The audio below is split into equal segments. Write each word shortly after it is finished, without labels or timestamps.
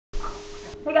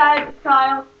Hey guys, it's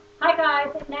Kyle. Hi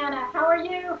guys, it's Nana. How are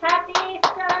you? Happy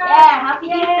Easter! Yeah, happy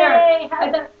Yay!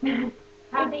 Easter.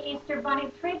 How'd the Easter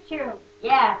Bunny treat you?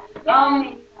 Yeah.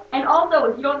 Yay! And also,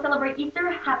 if you don't celebrate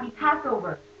Easter, happy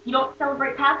Passover. If you don't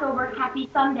celebrate Passover, happy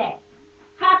Sunday.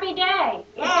 Happy day!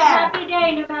 Yeah. It's a happy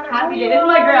day no matter Happy who day. you This is are.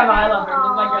 my grandma. I love her. This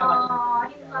is my Aw,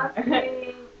 he loves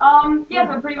me.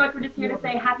 Yeah, so pretty much we're just here to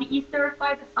say happy Easter.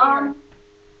 By the Spirit.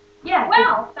 Yeah.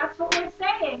 Well, that's what we're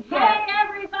saying. Yeah. Hey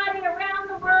everybody around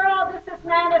the world, this is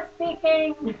Nana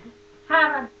speaking.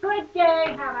 Have a good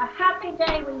day, have a happy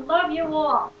day. We love you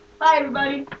all. Bye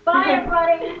everybody. Bye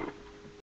everybody.